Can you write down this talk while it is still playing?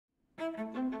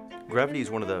Gravity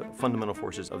is one of the fundamental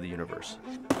forces of the universe,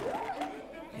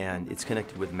 and it's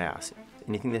connected with mass.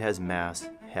 Anything that has mass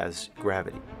has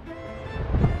gravity.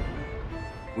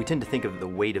 We tend to think of the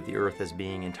weight of the Earth as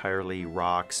being entirely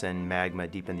rocks and magma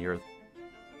deep in the Earth.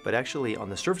 But actually, on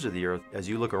the surface of the Earth, as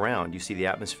you look around, you see the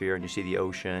atmosphere and you see the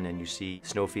ocean and you see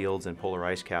snowfields and polar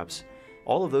ice caps.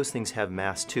 All of those things have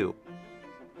mass too.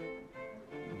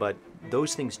 But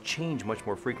those things change much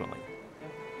more frequently.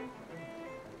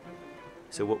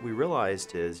 So what we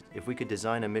realized is if we could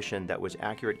design a mission that was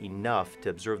accurate enough to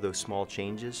observe those small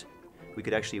changes, we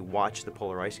could actually watch the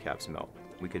polar ice caps melt.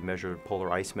 We could measure polar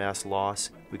ice mass loss.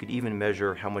 We could even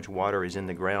measure how much water is in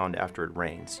the ground after it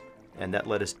rains. And that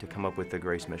led us to come up with the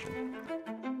GRACE mission.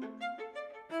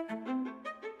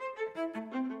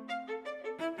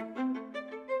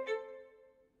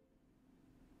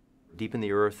 Deep in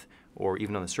the Earth, or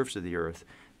even on the surface of the Earth,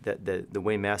 the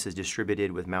way mass is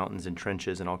distributed with mountains and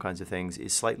trenches and all kinds of things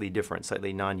is slightly different,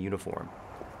 slightly non-uniform.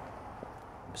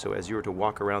 So as you were to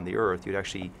walk around the Earth, you'd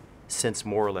actually sense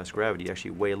more or less gravity. You'd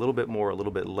actually weigh a little bit more, a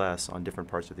little bit less on different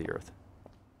parts of the Earth.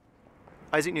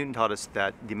 Isaac Newton taught us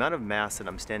that the amount of mass that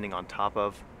I'm standing on top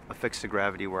of affects the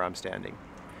gravity where I'm standing.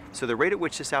 So the rate at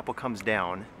which this apple comes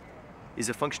down is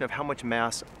a function of how much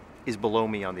mass is below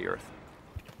me on the Earth.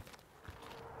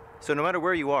 So no matter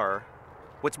where you are,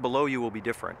 what's below you will be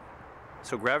different.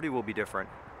 So gravity will be different,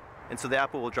 and so the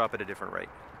apple will drop at a different rate.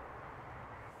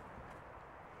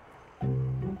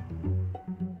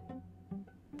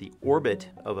 The orbit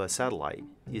of a satellite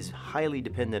is highly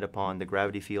dependent upon the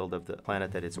gravity field of the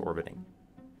planet that it's orbiting.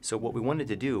 So what we wanted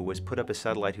to do was put up a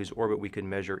satellite whose orbit we could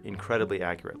measure incredibly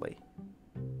accurately.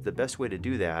 The best way to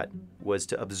do that was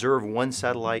to observe one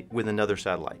satellite with another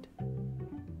satellite.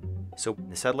 So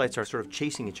the satellites are sort of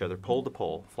chasing each other, pole to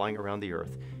pole, flying around the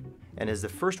Earth. And as the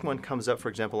first one comes up, for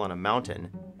example, on a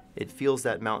mountain, it feels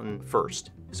that mountain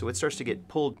first. So it starts to get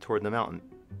pulled toward the mountain.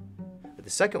 But the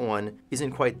second one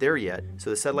isn't quite there yet, so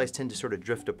the satellites tend to sort of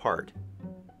drift apart.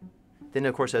 Then,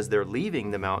 of course, as they're leaving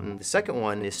the mountain, the second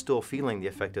one is still feeling the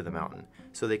effect of the mountain.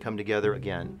 So they come together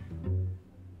again.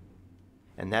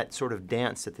 And that sort of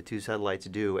dance that the two satellites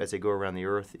do as they go around the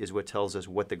Earth is what tells us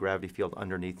what the gravity field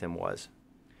underneath them was.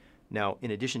 Now,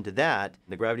 in addition to that,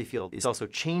 the gravity field is also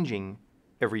changing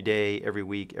every day, every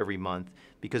week, every month,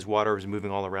 because water is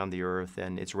moving all around the Earth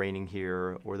and it's raining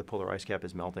here or the polar ice cap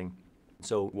is melting.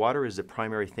 So water is the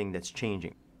primary thing that's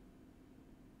changing.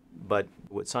 But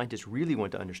what scientists really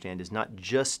want to understand is not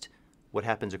just what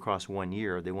happens across 1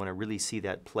 year. They want to really see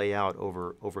that play out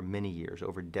over many years,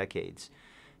 over decades,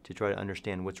 to try to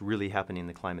understand what's really happening in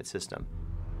the climate system.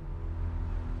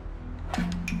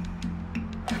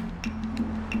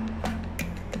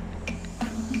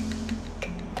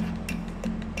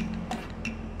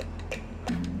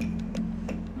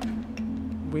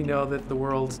 We know that the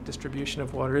world's distribution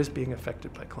of water is being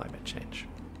affected by climate change.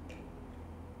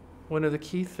 One of the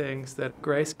key things that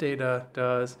GRACE data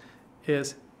does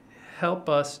is help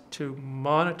us to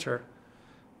monitor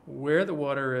where the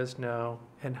water is now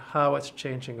and how it's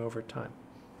changing over time.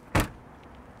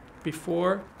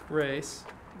 Before GRACE,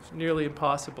 it was nearly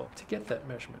impossible to get that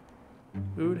measurement.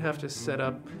 We would have to set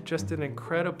up just an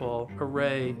incredible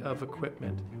array of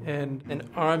equipment and an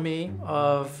army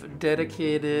of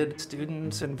dedicated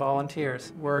students and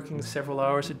volunteers working several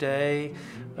hours a day,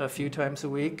 a few times a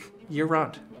week,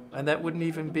 year-round. And that wouldn't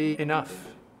even be enough.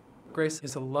 GRACE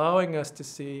is allowing us to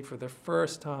see for the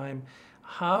first time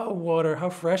how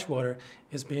fresh water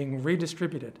is being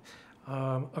redistributed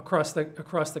across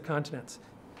the continents.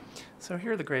 So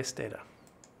here are the GRACE data.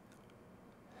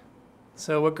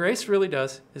 So what GRACE really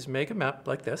does is make a map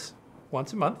like this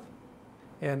once a month.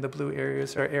 And the blue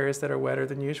areas are areas that are wetter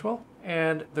than usual.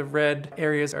 And the red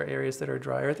areas are areas that are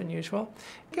drier than usual.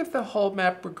 If the whole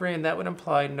map were green, that would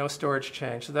imply no storage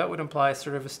change. So that would imply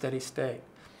sort of a steady state.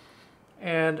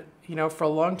 And you know, for a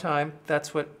long time,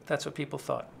 that's what people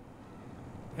thought.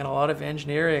 And a lot of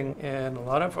engineering and a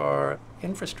lot of our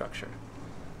infrastructure,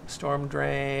 storm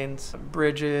drains,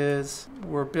 bridges,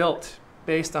 were built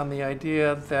based on the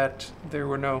idea that there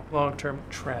were no long-term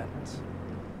trends.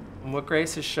 And what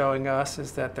GRACE is showing us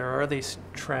is that there are these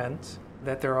trends,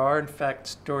 that there are in fact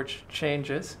storage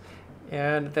changes,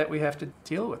 and that we have to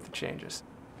deal with the changes.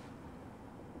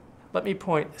 Let me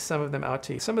point some of them out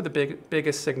to you. Some of the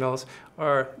biggest signals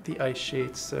are the ice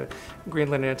sheets,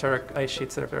 Greenland and Antarctic ice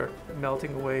sheets that are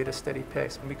melting away at a steady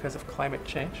pace because of climate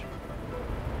change.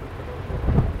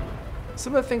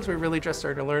 Some of the things we really just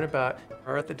started to learn about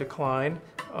are the decline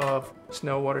of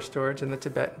snow water storage in the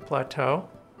Tibetan Plateau.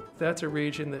 That's a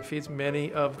region that feeds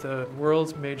many of the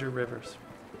world's major rivers.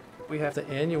 We have the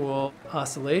annual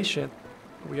oscillation.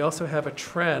 We also have a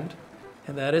trend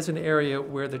And that is an area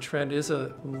where the trend is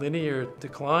a linear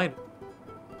decline.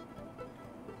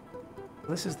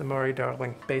 This is the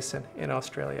Murray-Darling Basin in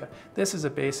Australia. This is a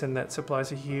basin that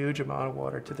supplies a huge amount of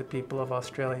water to the people of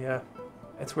Australia.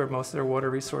 It's where most of their water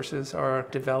resources are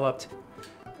developed.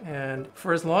 And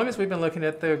for as long as we've been looking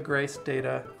at the GRACE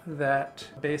data, that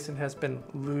basin has been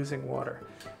losing water.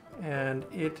 And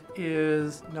it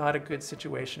is not a good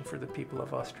situation for the people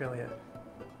of Australia.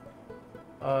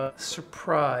 A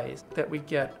surprise that we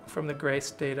get from the GRACE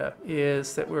data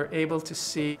is that we're able to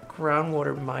see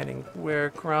groundwater mining, where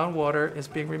groundwater is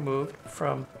being removed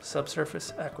from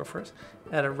subsurface aquifers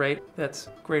at a rate that's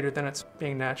greater than it's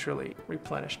being naturally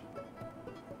replenished.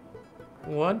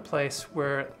 One place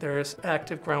where there's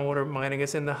active groundwater mining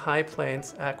is in the High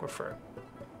Plains aquifer.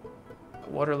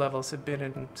 Water levels have been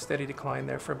in steady decline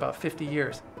there for about 50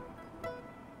 years.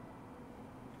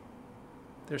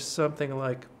 There's something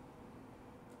like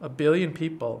 1 billion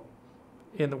people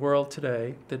in the world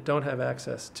today that don't have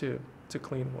access to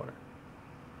clean water.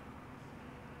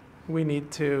 We need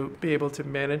to be able to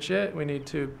manage it. We need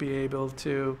to be able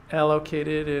to allocate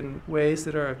it in ways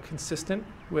that are consistent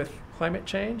with climate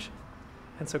change.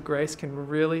 And so GRACE can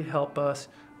really help us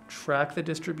track the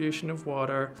distribution of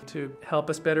water to help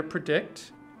us better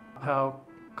predict how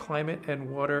climate and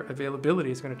water availability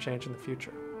is going to change in the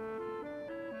future.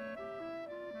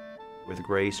 With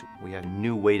GRACE, we have a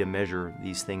new way to measure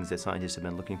these things that scientists have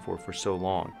been looking for so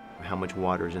long. How much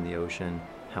water is in the ocean,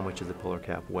 how much does the polar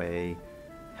cap weigh,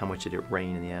 how much did it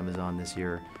rain in the Amazon this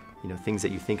year? You know, things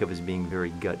that you think of as being very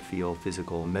gut feel,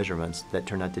 physical measurements that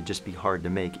turn out to just be hard to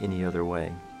make any other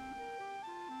way.